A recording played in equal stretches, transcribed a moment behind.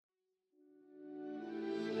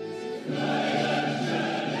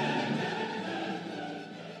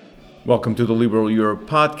Welcome to the Liberal Europe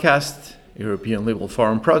podcast, European Liberal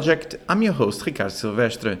Forum project. I'm your host, Ricardo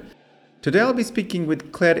Silvestre. Today I'll be speaking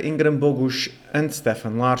with Claire Ingram Bogusz and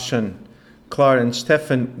Stefan Larsson. Claire and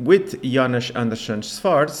Stefan, with Janusz Andersson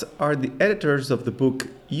Schwarz, are the editors of the book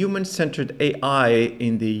Human-Centered AI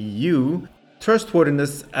in the EU,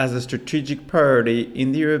 Trustworthiness as a Strategic Priority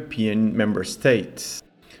in the European Member States.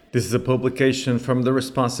 This is a publication from the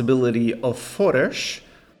responsibility of Fores,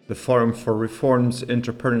 the Forum for Reforms,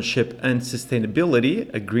 Entrepreneurship and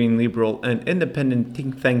Sustainability, a green, liberal and independent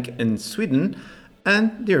think tank in Sweden,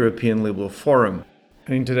 and the European Liberal Forum.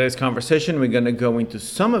 And in today's conversation, we're going to go into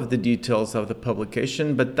some of the details of the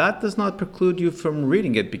publication, but that does not preclude you from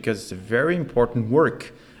reading it because it's a very important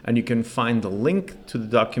work. And you can find the link to the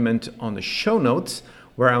document on the show notes,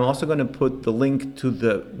 where I'm also going to put the link to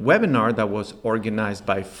the webinar that was organized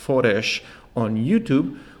by Fores on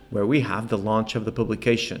YouTube, where we have the launch of the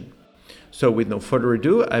publication. So with no further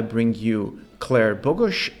ado, I bring you Claire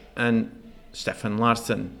Bogusz and Stefan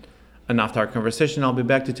Larsson. And after our conversation, I'll be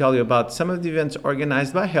back to tell you about some of the events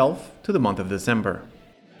organized by Health to the month of December.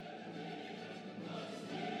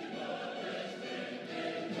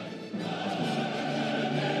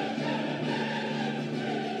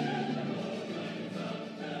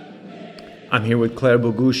 I'm here with Claire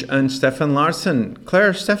Bogusz and Stefan Larsson.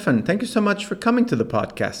 Claire, Stefan, thank you so much for coming to the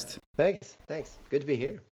podcast. Thanks. Good to be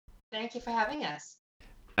here. Thank you for having us.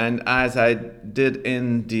 And as I did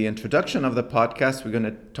in the introduction of the podcast, we're going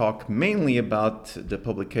to talk mainly about the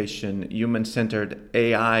publication Human-Centered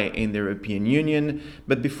AI in the European Union.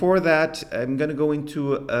 But before that, I'm going to go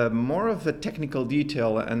into more of a technical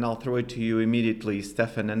detail, and I'll throw it to you immediately,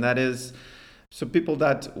 Stefan. And that is, so people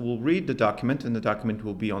that will read the document, and the document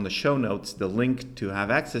will be on the show notes, the link to have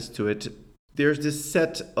access to it. There's this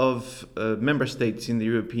set of member states in the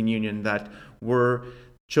European Union that were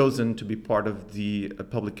chosen to be part of the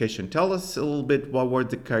publication. Tell us a little bit, what were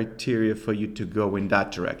the criteria for you to go in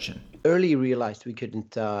that direction? Early realized we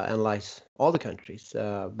couldn't analyze all the countries,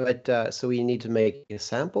 but so we need to make a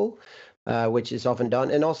sample, which is often done.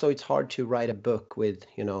 And also it's hard to write a book with,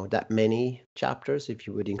 that many chapters if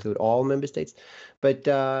you would include all member states. But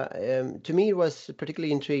to me, it was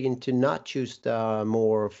particularly intriguing to not choose the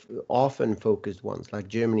more often focused ones like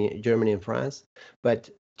Germany and France, but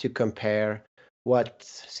to compare what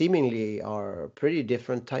seemingly are pretty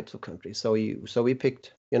different types of countries. So we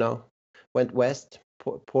picked, went west,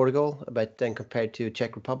 Portugal, but then compared to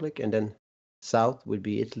Czech Republic, and then south would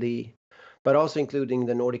be Italy, but also including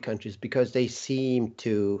the Nordic countries, because they seem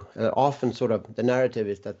to often sort of, the narrative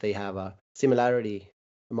is that they have a similarity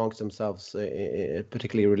amongst themselves,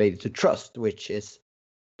 particularly related to trust, which is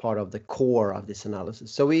part of the core of this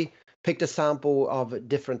analysis. So we picked a sample of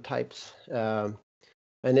different types,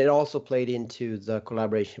 and it also played into the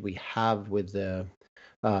collaboration we have with the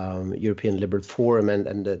European Liberal Forum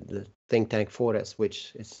and the think tank Fores,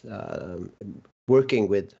 which is working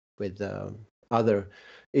with other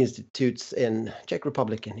institutes in Czech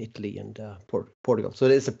Republic and Italy and Portugal. So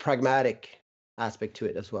there's a pragmatic aspect to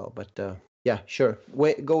it as well. But yeah, sure.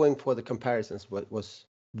 Going for the comparisons was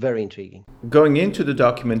very intriguing. Going into the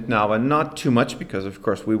document now, and not too much because, of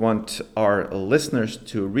course, we want our listeners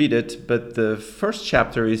to read it, but the first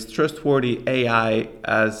chapter is Trustworthy AI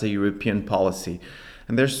as a European Policy.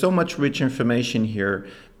 And there's so much rich information here,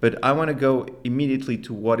 but I want to go immediately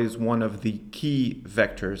to what is one of the key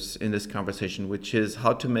vectors in this conversation, which is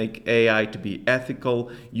how to make AI to be ethical,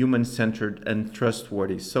 human-centered, and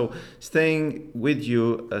trustworthy. So staying with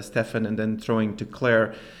you, Stefan, and then throwing to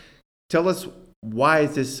Claire, tell us, why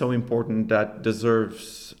is this so important that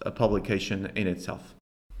deserves a publication in itself?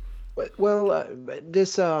 Well,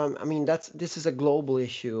 this is a global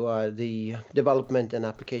issue. The development and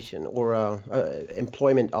application or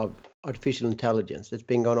employment of artificial intelligence. It's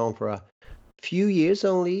been going on for a few years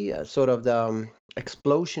only. Sort of the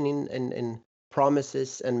explosion in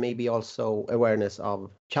promises and maybe also awareness of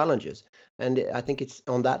challenges. And I think it's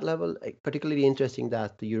on that level particularly interesting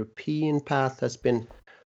that the European path has been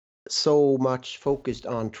so much focused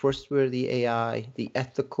on trustworthy AI, the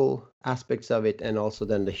ethical aspects of it, and also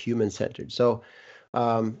then the human-centered. So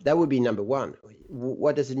that would be number one.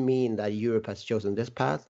 What does it mean that Europe has chosen this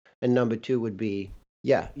path? And number two would be,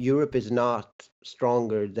 Europe is not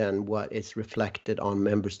stronger than what is reflected on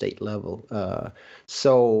member state level.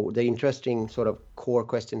 So the interesting sort of core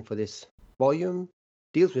question for this volume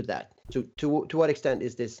deals with that. To what extent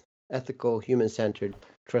is this ethical, human-centered,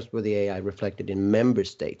 trustworthy AI reflected in member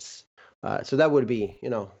states? So that would be,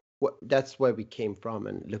 that's where we came from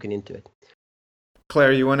and looking into it.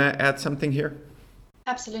 Claire, you want to add something here?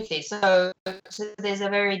 Absolutely. So there's a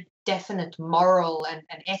very definite moral and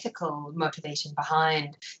ethical motivation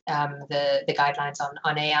behind the guidelines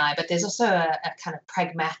on AI, but there's also a kind of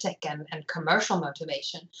pragmatic and commercial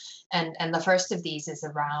motivation. And the first of these is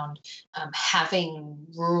around having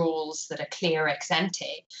rules that are clear ex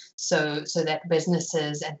ante, so that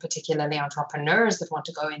businesses and particularly entrepreneurs that want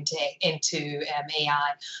to go into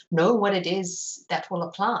AI know what it is that will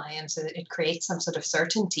apply, and so that it creates some sort of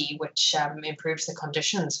certainty, which improves the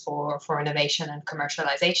conditions for innovation and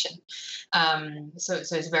commercialization. So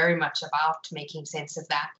it's very much about making sense of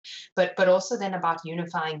that, but also then about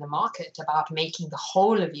unifying the market, about making the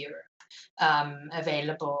whole of Europe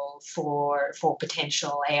available for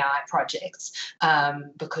potential AI projects,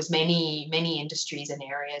 because many industries and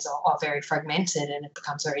areas are very fragmented, and it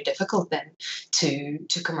becomes very difficult then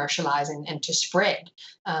to commercialize and to spread.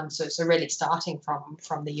 So really starting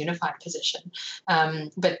from the unified position.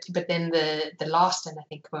 But then the last and I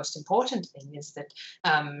think most important thing is that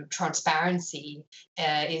transparency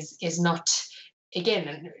is not,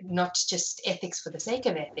 again, not just ethics for the sake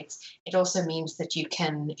of ethics. It also means that you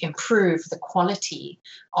can improve the quality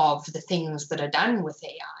of the things that are done with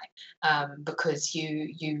AI, because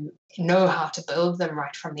you know how to build them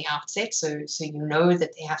right from the outset. So you know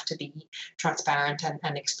that they have to be transparent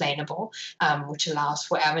and explainable, which allows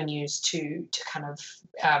for avenues to kind of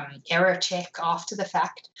error check after the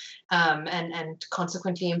fact, and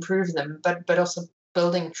consequently improve them. But also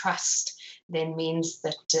building trust then means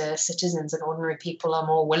that citizens and ordinary people are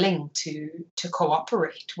more willing to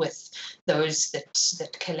cooperate with those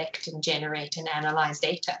that collect and generate and analyze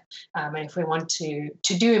data. And if we want to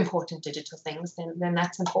do important digital things, then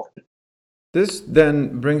that's important. This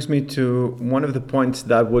then brings me to one of the points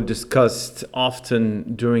that were discussed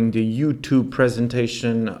often during the YouTube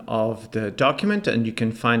presentation of the document, and you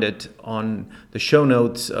can find it on the show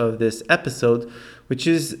notes of this episode, which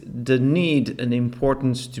is the need and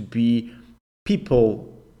importance to be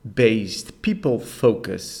people-based,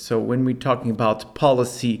 people-focused. So when we're talking about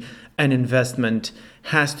policy and investment,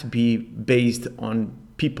 has to be based on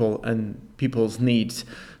people and people's needs.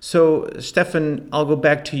 So Stefan, I'll go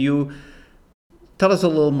back to you. Tell us a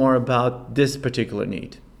little more about this particular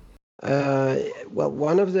need. Well,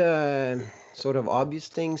 one of the sort of obvious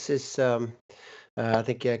things is, I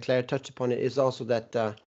think Claire touched upon it, is also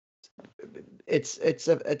that it's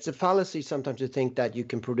a fallacy sometimes to think that you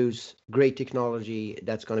can produce great technology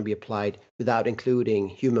that's going to be applied without including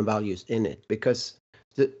human values in it, because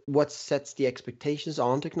what sets the expectations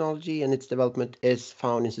on technology and its development is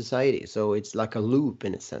found in society. So it's like a loop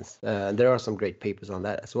in a sense. There are some great papers on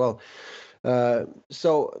that as well.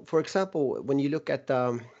 So, for example, when you look at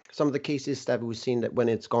some of the cases that we've seen that when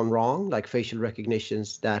it's gone wrong, like facial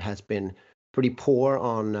recognitions that has been pretty poor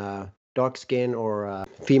on dark skin or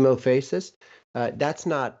female faces, that's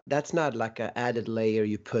not like an added layer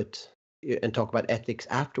you put and talk about ethics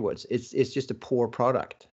afterwards. It's just a poor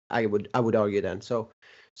product. I would argue then.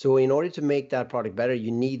 So in order to make that product better,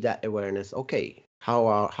 you need that awareness. Okay, how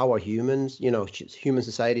are humans, human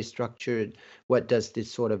society structured? What does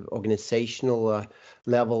this sort of organizational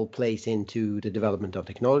level place into the development of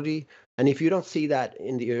technology? And if you don't see that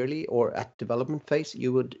in the early or at development phase,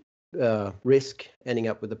 you would risk ending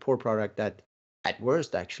up with a poor product that at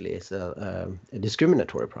worst actually is a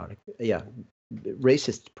discriminatory product. Yeah,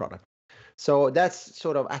 racist product. So that's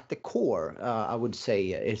sort of at the core, I would say,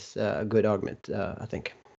 is a good argument, I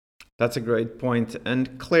think. That's a great point.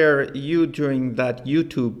 And Claire, you during that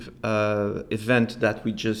YouTube event that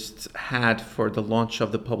we just had for the launch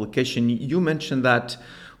of the publication, you mentioned that,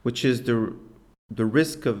 which is the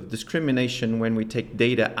risk of discrimination when we take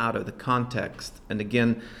data out of the context, and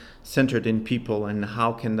again, centered in people, and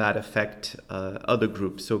how can that affect other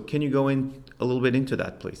groups. So can you go in a little bit into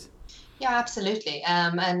that, please? Yeah, absolutely.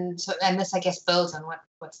 And this, I guess, builds on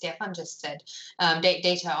what Stefan just said.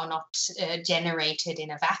 Data are not generated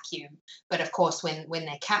in a vacuum, but of course, when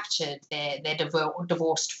they're captured, they're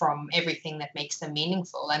divorced from everything that makes them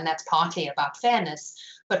meaningful, and that's partly about fairness,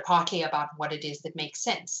 but partly about what it is that makes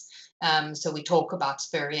sense. So we talk about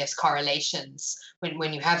spurious correlations.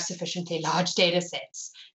 When you have sufficiently large data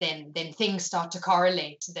sets, then things start to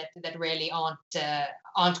correlate that really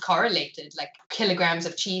aren't correlated, like kilograms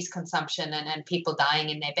of cheese consumption and people dying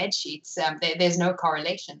in their bed sheets. There's no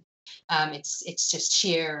correlation. It's just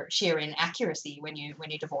sheer inaccuracy when you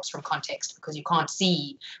divorce from context, because you can't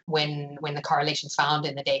see when the correlations found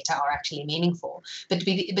in the data are actually meaningful. But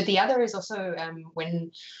the other is also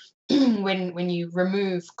when when you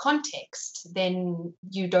remove context, then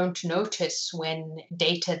you don't notice when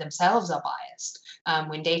data themselves are biased,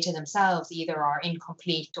 when data themselves either are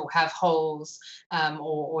incomplete or have holes,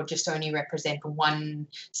 or just only represent one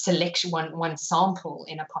selection, one sample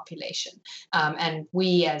in a population. And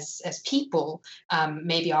we as people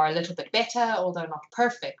maybe are a little bit better, although not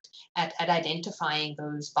perfect, at identifying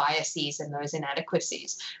those biases and those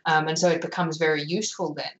inadequacies. And so it becomes very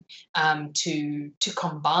useful then to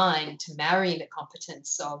combine, to marry the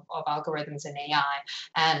competence of algorithms and AI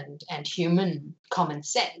and human common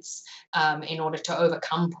sense in order to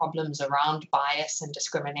overcome problems around bias and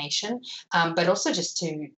discrimination, but also just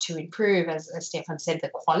to improve, as Stefan said, the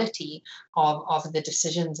quality of the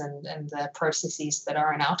decisions and the processes that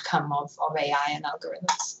are an outcome of AI and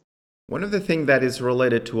algorithms. One of the things that is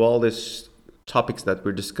related to all these topics that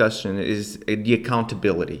we're discussing is the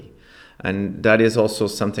accountability. And that is also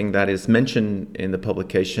something that is mentioned in the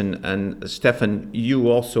publication. And Stefan, you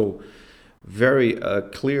also very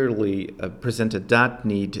clearly presented that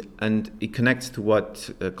need, and it connects to what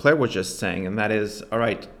Claire was just saying, and that is, all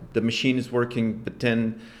right, the machine is working, but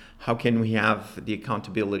then how can we have the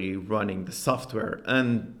accountability running the software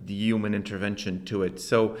and the human intervention to it?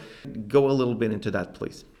 So go a little bit into that,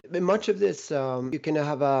 please. Much of this, you can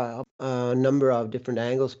have a number of different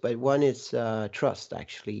angles, but one is trust,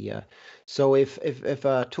 actually. So if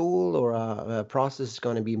a tool or a process is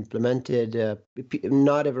going to be implemented,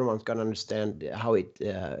 not everyone's going to understand how it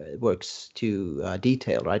works to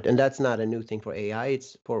detail, right? And that's not a new thing for AI.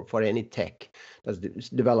 It's for any tech that's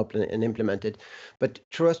developed and implemented. But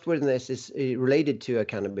trustworthiness is related to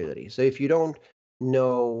accountability. So if you don't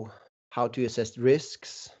know how to assess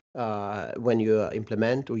risks, when you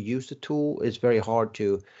implement or use the tool, it's very hard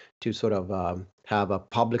to sort of have a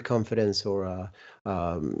public confidence or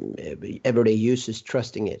everyday users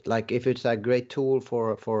trusting it. Like if it's a great tool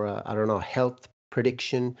for I don't know, health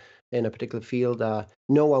prediction in a particular field,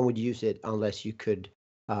 no one would use it unless you could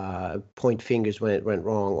point fingers when it went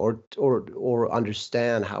wrong or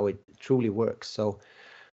understand how it truly works. So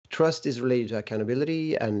trust is related to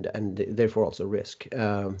accountability and therefore also risk.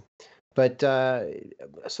 But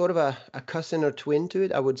sort of a cousin or twin to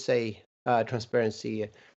it, I would say transparency,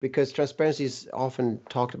 because transparency is often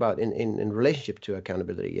talked about in relationship to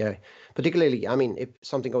accountability. Yeah, particularly, I mean, if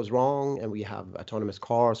something goes wrong and we have autonomous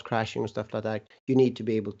cars crashing and stuff like that, you need to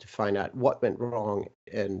be able to find out what went wrong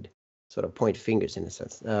and sort of point fingers in a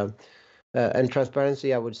sense. And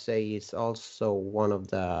transparency, I would say, is also one of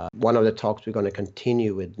the talks we're going to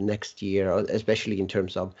continue with next year, especially in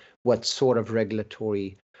terms of what sort of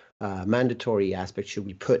regulatory mandatory aspects should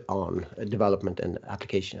we put on development and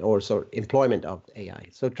application or sort of employment of AI.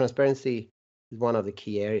 So transparency is one of the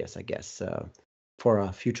key areas, I guess,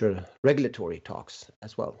 for future regulatory talks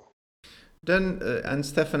as well. Then, and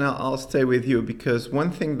Stefan, I'll stay with you, because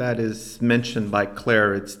one thing that is mentioned by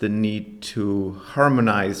Claire, it's the need to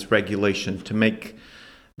harmonize regulation to make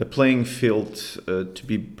the playing field to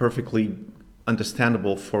be perfectly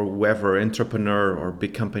understandable for whoever entrepreneur or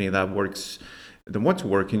big company that want to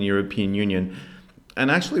work in the European Union. And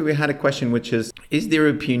actually we had a question, which is the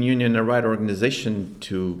European Union the right organization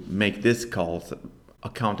to make this called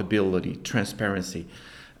accountability, transparency?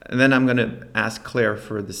 And then I'm going to ask Claire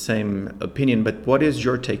for the same opinion, but what is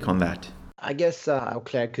your take on that? I guess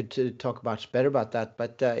Claire could talk much better about that,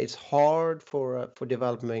 but it's hard for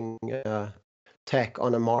developing tech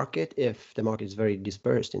on a market if the market is very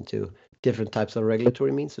dispersed into different types of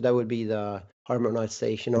regulatory means. So that would be the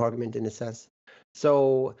harmonization argument in a sense.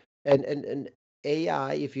 So, and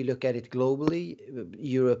AI, if you look at it globally,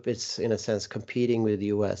 Europe is in a sense competing with the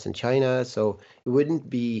US and China. So it wouldn't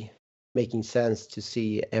be making sense to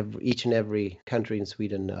see each and every country in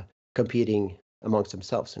Sweden competing amongst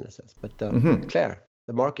themselves in a sense. But Claire,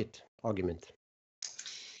 the market argument.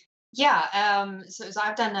 Yeah, so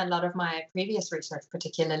I've done a lot of my previous research,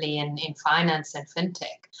 particularly in finance and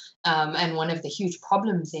fintech. And one of the huge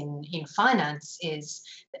problems in finance is,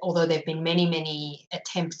 although there have been many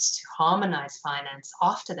attempts to harmonize finance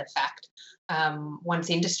after the fact, once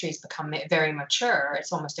industries become very mature,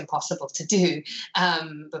 it's almost impossible to do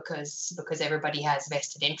because everybody has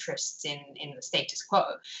vested interests in the status quo.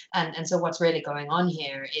 And so what's really going on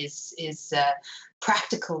here is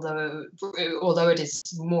practical, although it is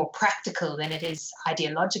more practical than it is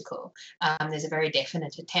ideological. There's a very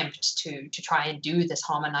definite attempt to try and do this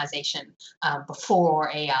harmonization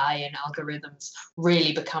before AI and algorithms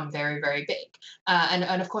really become very, very big.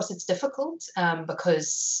 And of course, it's difficult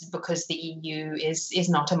because the EU is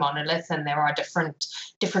not a monolith, and there are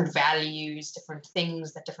different values, different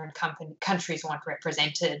things that different countries want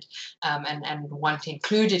represented and want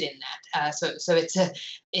included in that. So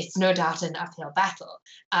it's no doubt an uphill battle,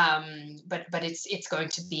 but it's going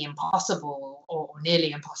to be impossible or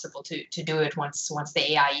nearly impossible to do it once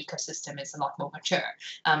the AI ecosystem is a lot more mature.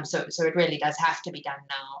 So it really does have to be done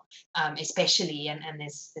now, especially and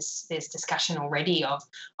there's discussion already of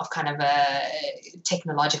kind of a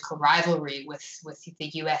technological rivalry with the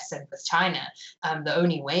US and with China. The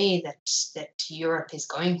only way that Europe is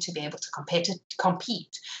going to be able to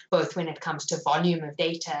compete, both when it comes to volume of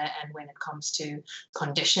data and when it comes to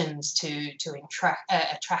conditions to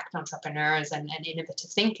attract entrepreneurs and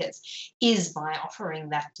innovative thinkers, is by offering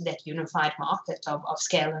that unified market of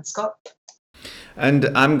scale and scope. And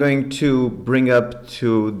I'm going to bring up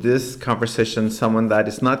to this conversation someone that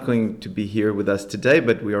is not going to be here with us today,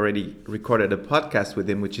 but we already recorded a podcast with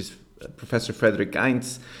him, which is Professor Frederick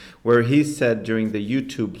Heinz, where he said during the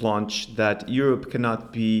YouTube launch that Europe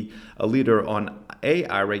cannot be a leader on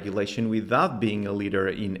AI regulation without being a leader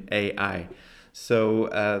in AI. So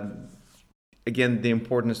again, the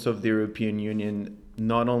importance of the European Union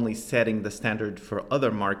not only setting the standard for other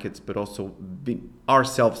markets, but also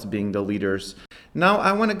ourselves being the leaders. Now,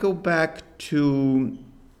 I want to go back to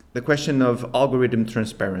the question of algorithm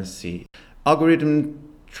transparency. Algorithm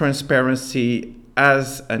transparency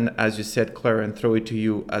as you said, Claire, and throw it to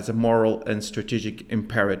you, as a moral and strategic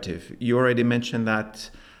imperative. You already mentioned that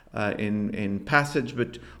in passage,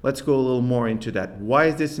 but let's go a little more into that. Why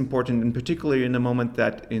is this important, and particularly in a moment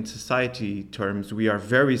that in society terms we are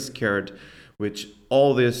very scared with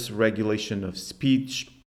all this regulation of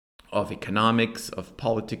speech, of economics, of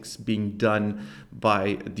politics being done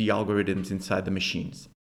by the algorithms inside the machines?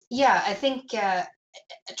 Yeah, I think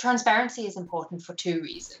transparency is important for two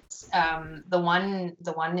reasons. The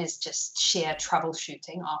one is just sheer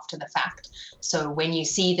troubleshooting after the fact. So when you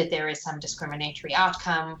see that there is some discriminatory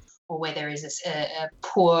outcome, or where there is a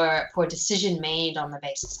poor decision made on the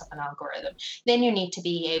basis of an algorithm, then you need to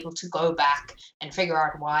be able to go back and figure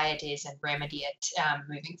out why it is and remedy it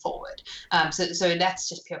moving forward. So that's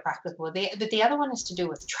just pure practical. But the other one is to do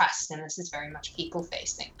with trust, and this is very much people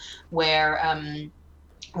facing, where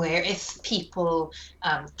if people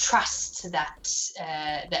trust that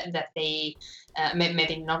they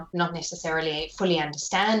maybe not necessarily fully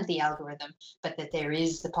understand the algorithm, but that there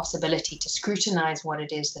is the possibility to scrutinize what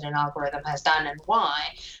it is that an algorithm has done and why,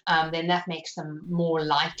 then that makes them more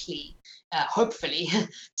likely, hopefully,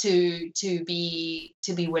 to be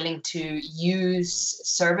willing to use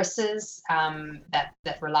services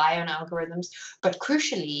that rely on algorithms. But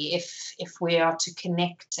crucially, if we are to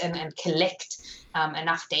connect and collect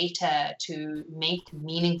enough data to make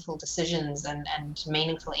meaningful decisions and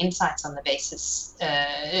meaningful insights on the basis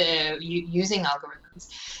using algorithms,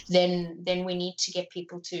 then we need to get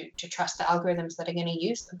people to trust the algorithms that are going to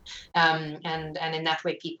use them, and in that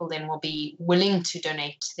way people then will be willing to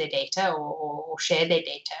donate their data or share their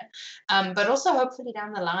data, but also hopefully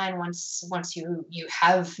down the line, once you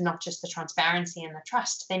have not just the transparency and the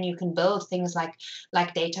trust, then you can build things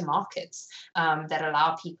like data markets that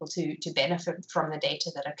allow people to benefit from the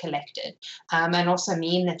data that are collected, and also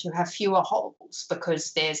mean that you have fewer holes,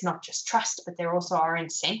 because there's not just trust, but there also are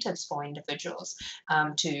incentives for individuals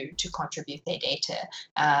to contribute their data,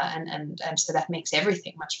 and so that makes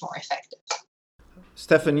everything much more effective.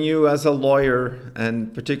 Stefan, you as a lawyer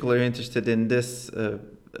and particularly interested in this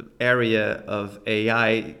area of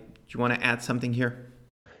AI, do you want to add something here?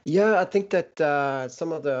 Yeah, I think that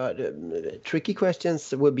some of the tricky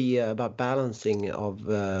questions will be about balancing of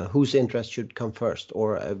whose interest should come first,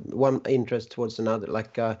 or one interest towards another.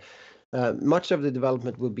 Like much of the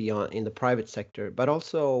development will be in the private sector, but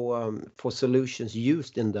also for solutions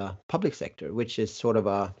used in the public sector, which is sort of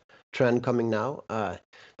a trend coming now.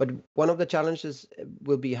 But one of the challenges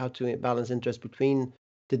will be how to balance interest between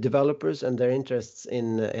the developers and their interests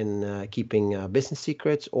in keeping business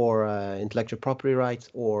secrets or intellectual property rights,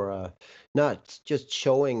 or not just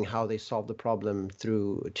showing how they solve the problem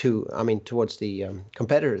towards the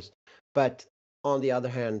competitors, but on the other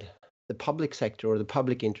hand, the public sector or the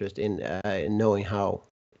public interest in knowing how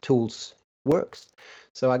tools works.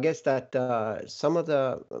 So I guess that some of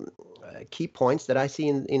the key points that I see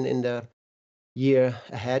in the year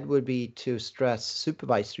ahead would be to stress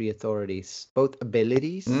supervisory authorities, both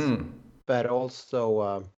abilities, but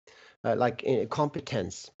also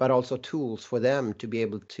competence, but also tools for them to be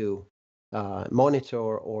able to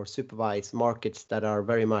monitor or supervise markets that are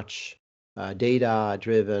very much data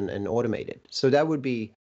driven and automated. So that would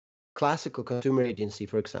be classical consumer agency,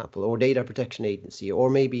 for example, or data protection agency, or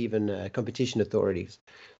maybe even competition authorities.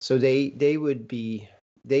 So they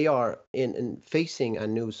are in facing a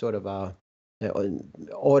new sort of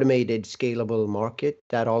automated, scalable market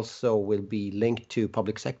that also will be linked to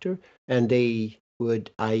public sector, and they would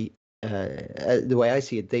the way I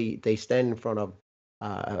see it, they stand in front of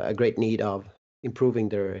a great need of improving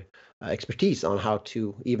their expertise on how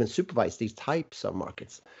to even supervise these types of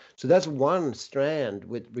markets. So that's one strand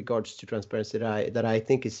with regards to transparency that I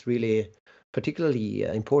think is really particularly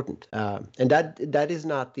important. And that is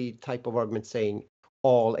not the type of argument saying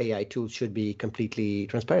all AI tools should be completely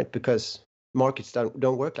transparent, because markets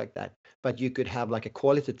don't work like that. But you could have like a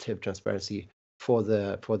qualitative transparency for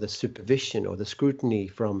the supervision or the scrutiny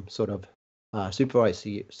from sort of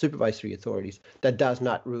supervisory authorities that does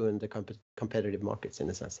not ruin the competitive markets in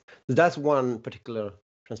a sense. So that's one particular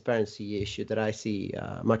transparency issue that I see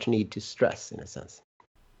much need to stress in a sense.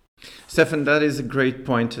 Stefan, that is a great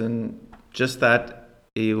point, and just that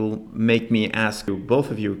it will make me ask you,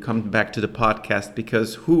 both of you, come back to the podcast,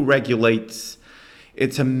 because who regulates?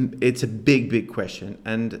 It's a big question,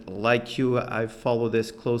 and like you, I follow this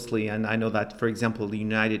closely, and I know that, for example, the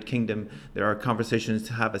United Kingdom, there are conversations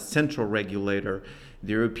to have a central regulator.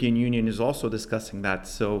 The European Union is also discussing that.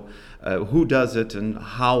 So who does it, and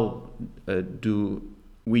how do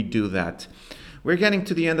we do that? We're getting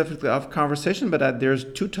to the end of conversation, but there's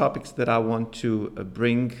two topics that I want to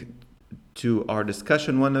bring to our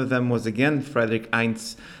discussion. One of them was, again, Friedrich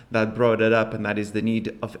Heinz that brought it up, and that is the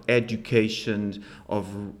need of education,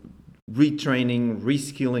 of retraining,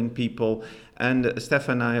 reskilling people. And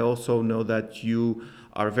Stefan, I also know that you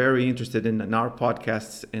are very interested in our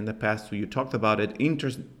podcasts in the past where you talked about it,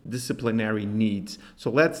 interdisciplinary needs. So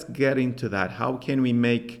let's get into that. How can we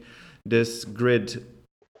make this grid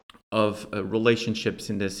of relationships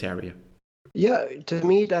in this area? Yeah, to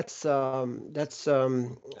me, that's a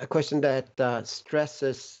question that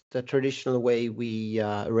stresses the traditional way we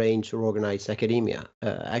arrange or organize academia.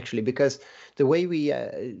 Actually, because the way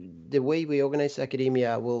we organize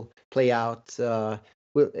academia will play out. That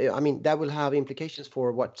will have implications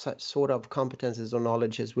for what sort of competences or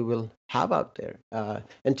knowledges we will have out there.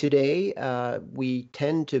 And today, we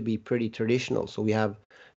tend to be pretty traditional. So we have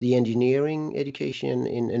the engineering education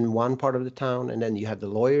in one part of the town, and then you have the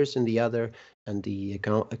lawyers in the other, and the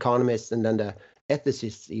economists, and then the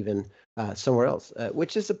ethicists even somewhere else,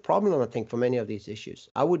 which is a problem, I think, for many of these issues.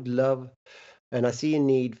 I would love, and I see a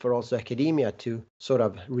need for also academia to sort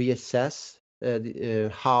of reassess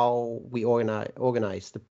how we organize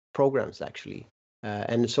the programs actually,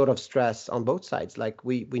 and sort of stress on both sides. Like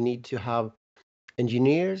we need to have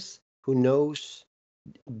engineers who knows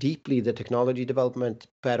deeply the technology development,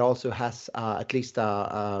 but also has at least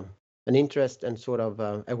an interest and sort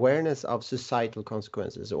of awareness of societal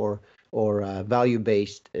consequences or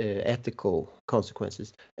value-based ethical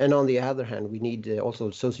consequences. And on the other hand, we need also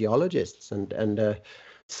sociologists and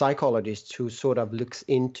psychologists who sort of looks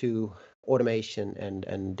into automation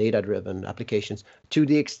and data-driven applications to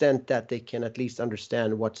the extent that they can at least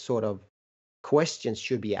understand what sort of questions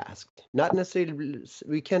should be asked. Not necessarily,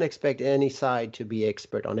 we can't expect any side to be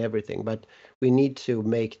expert on everything, but we need to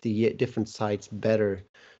make the different sides better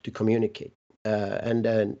to communicate.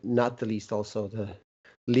 And not the least, also the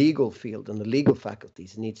legal field and the legal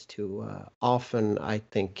faculties needs to often, I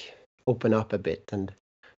think, open up a bit and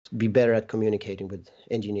be better at communicating with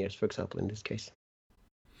engineers, for example, in this case.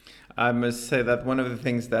 I must say that one of the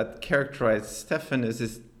things that characterized Stefan is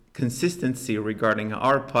his consistency regarding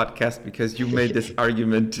our podcast, because you made this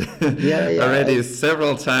argument already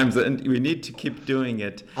several times, and we need to keep doing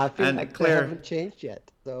it. I feel like Claire haven't changed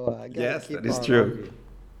yet, so yes, that is true. Arguing.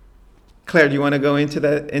 Claire, do you want to go into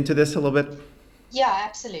this a little bit? Yeah,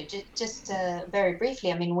 absolutely. Just very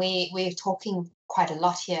briefly. I mean, we're talking quite a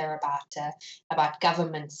lot here about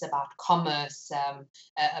governments, about commerce,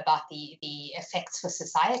 about the effects for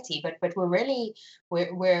society. But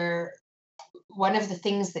we're one of the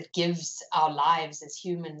things that gives our lives as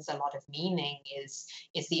humans a lot of meaning is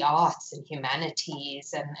the arts and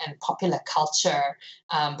humanities and popular culture,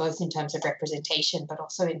 both in terms of representation, but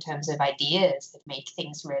also in terms of ideas that make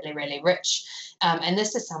things really, really rich. And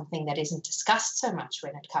this is something that isn't discussed so much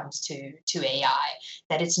when it comes to AI,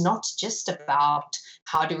 that it's not just about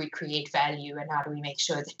how do we create value and how do we make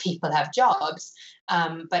sure that people have jobs,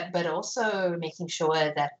 but also making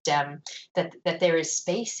sure that that there is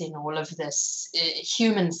space in all of this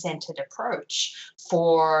human-centered approach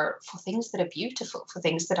for things that are beautiful, for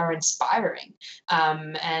things that are inspiring,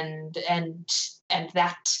 and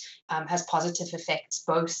that has positive effects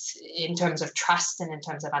both in terms of trust and in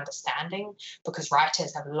terms of understanding, because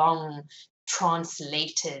writers have long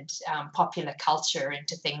translated popular culture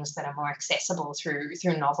into things that are more accessible through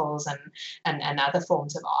novels and other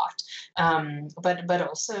forms of art. But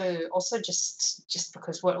also just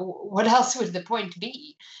because what else would the point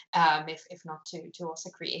be if not to also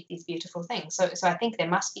create these beautiful things? So I think there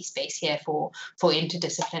must be space here for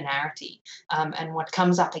interdisciplinarity. And what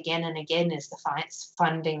comes up again and again is the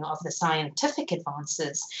funding of the scientific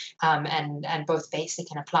advances and both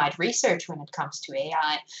basic and applied research when it comes to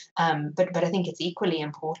AI. But I think it's equally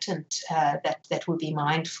important that we be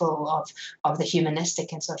mindful of the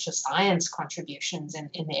humanistic and social science contributions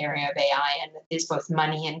in the area of AI, and that there's both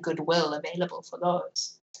money and goodwill available for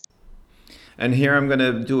those. And here I'm going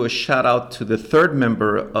to do a shout out to the third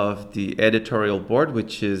member of the editorial board,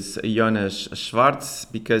 which is Jonas Schwartz,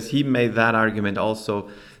 because he made that argument also,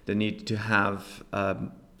 the need to have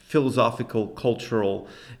philosophical, cultural,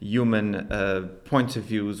 human points of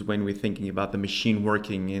views when we're thinking about the machine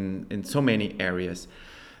working in so many areas.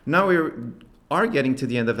 Now we are getting to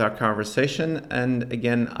the end of our conversation, and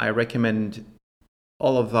again, I recommend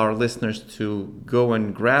all of our listeners to go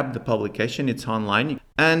and grab the publication. It's online.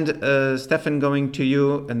 And Stefan, going to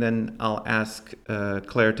you, and then I'll ask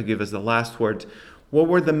Claire to give us the last word. What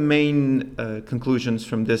were the main conclusions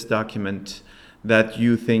from this document that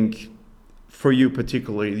you think, for you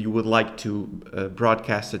particularly, you would like to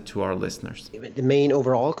broadcast it to our listeners? The main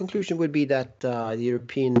overall conclusion would be that the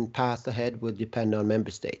European path ahead would depend on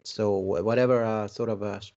member states. So whatever sort of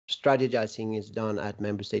strategizing is done at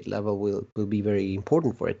member state level will be very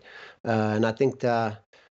important for it. And I think the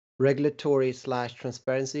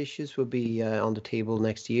regulatory/transparency issues will be on the table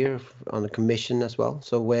next year on the Commission as well.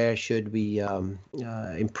 So where should we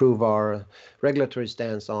improve our regulatory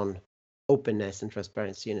stance on openness and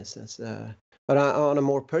transparency in a sense? But on a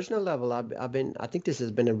more personal level, I think this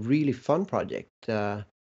has been a really fun project,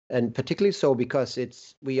 and particularly so because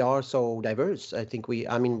we are so diverse. I think we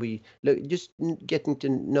just getting to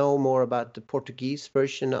know more about the Portuguese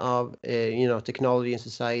version of technology and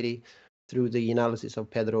society through the analysis of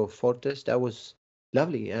Pedro Fortes. That was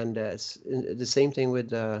lovely, and the same thing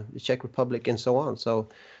with the Czech Republic and so on. So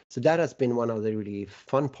that has been one of the really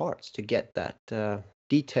fun parts, to get that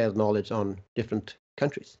detailed knowledge on different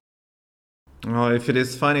countries. Well, if it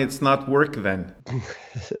is fun, it's not work then.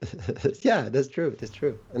 Yeah, that's true. That's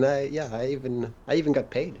true. And I even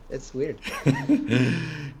got paid. It's weird.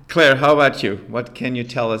 Claire, how about you? What can you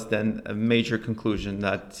tell us then, a major conclusion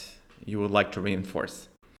that you would like to reinforce?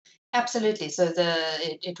 Absolutely. So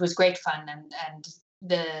it was great fun, and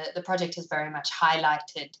the project has very much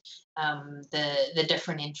highlighted the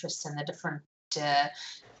different interests and the different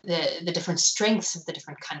strengths of the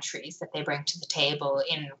different countries that they bring to the table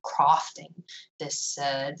in crafting this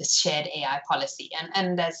shared AI policy.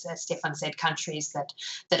 And as Stefan said, countries that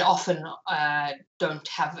often don't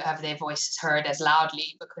have their voices heard as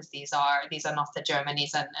loudly, because these are not the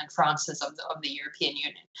Germanys and Frances of the European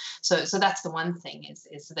Union. So that's the one thing, is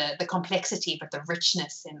the complexity, but the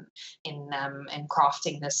richness in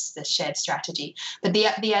crafting this shared strategy. But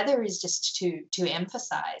the other is just to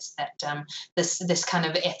emphasize that this kind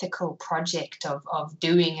of ethical project of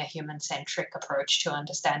doing a human-centric approach to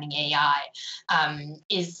understanding AI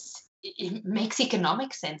it makes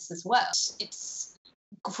economic sense as well. It's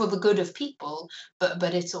for the good of people,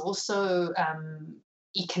 but it's also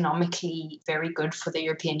economically very good for the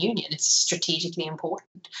European Union. It's strategically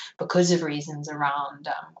important because of reasons around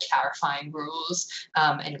clarifying rules,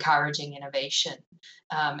 encouraging innovation,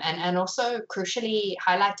 and also crucially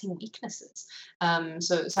highlighting weaknesses.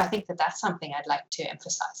 So I think that's something I'd like to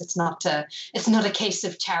emphasize. It's not a case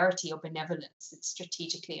of charity or benevolence. It's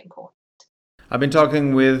strategically important. I've been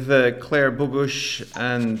talking with Claire Bogusz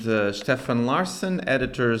and Stefan Larsson,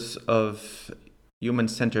 editors of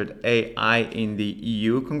Human-Centered AI in the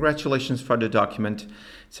EU. Congratulations for the document.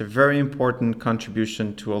 It's a very important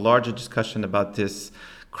contribution to a larger discussion about this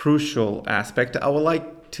crucial aspect. I would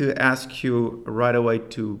like to ask you right away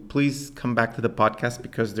to please come back to the podcast,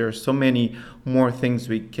 because there are so many more things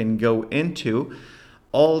we can go into.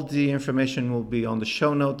 All the information will be on the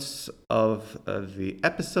show notes of the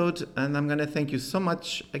episode. And I'm going to thank you so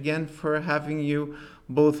much again for having you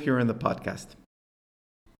both here in the podcast.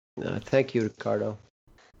 Thank you, Ricardo.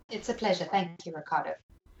 It's a pleasure. Thank you, Ricardo.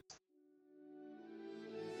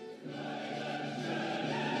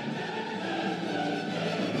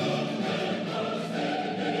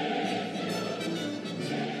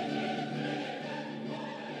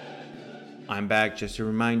 I'm back. Just to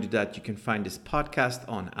remind you that you can find this podcast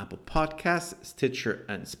on Apple Podcasts, Stitcher,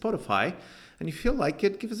 and Spotify. And if you like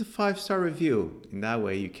it, give us a 5-star review. In that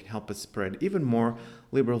way, you can help us spread even more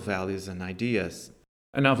liberal values and ideas.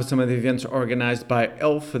 And now for some of the events organized by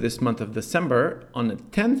ELF for this month of December. On the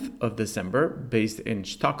 10th of December, based in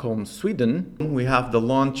Stockholm, Sweden, we have the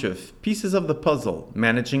launch of Pieces of the Puzzle,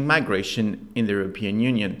 Managing Migration in the European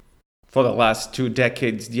Union. For the last 2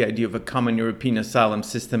 decades, the idea of a common European asylum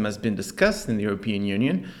system has been discussed in the European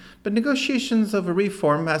Union, but negotiations of a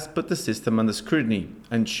reform has put the system under scrutiny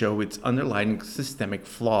and show its underlying systemic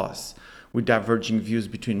flaws. With diverging views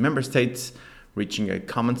between member states, reaching a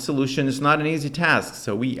common solution is not an easy task,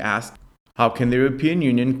 so we asked, how can the European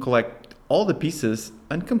Union collect all the pieces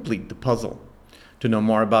and complete the puzzle? To know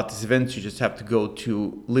more about this event, you just have to go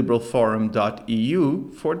to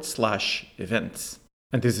liberalforum.eu/events.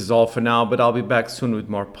 And this is all for now, but I'll be back soon with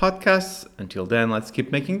more podcasts. Until then, let's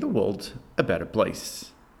keep making the world a better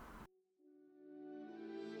place.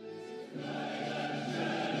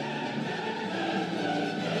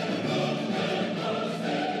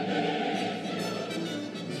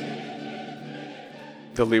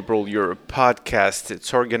 The Liberal Europe podcast.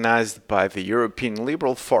 It's organized by the European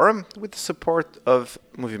Liberal Forum with the support of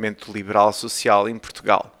Movimento Liberal Social in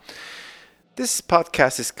Portugal. This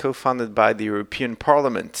podcast is co-funded by the European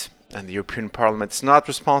Parliament, and the European Parliament is not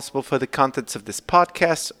responsible for the contents of this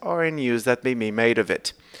podcast or any use that may be made of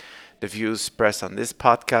it. The views expressed on this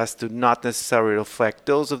podcast do not necessarily reflect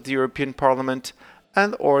those of the European Parliament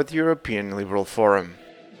and or the European Liberal Forum.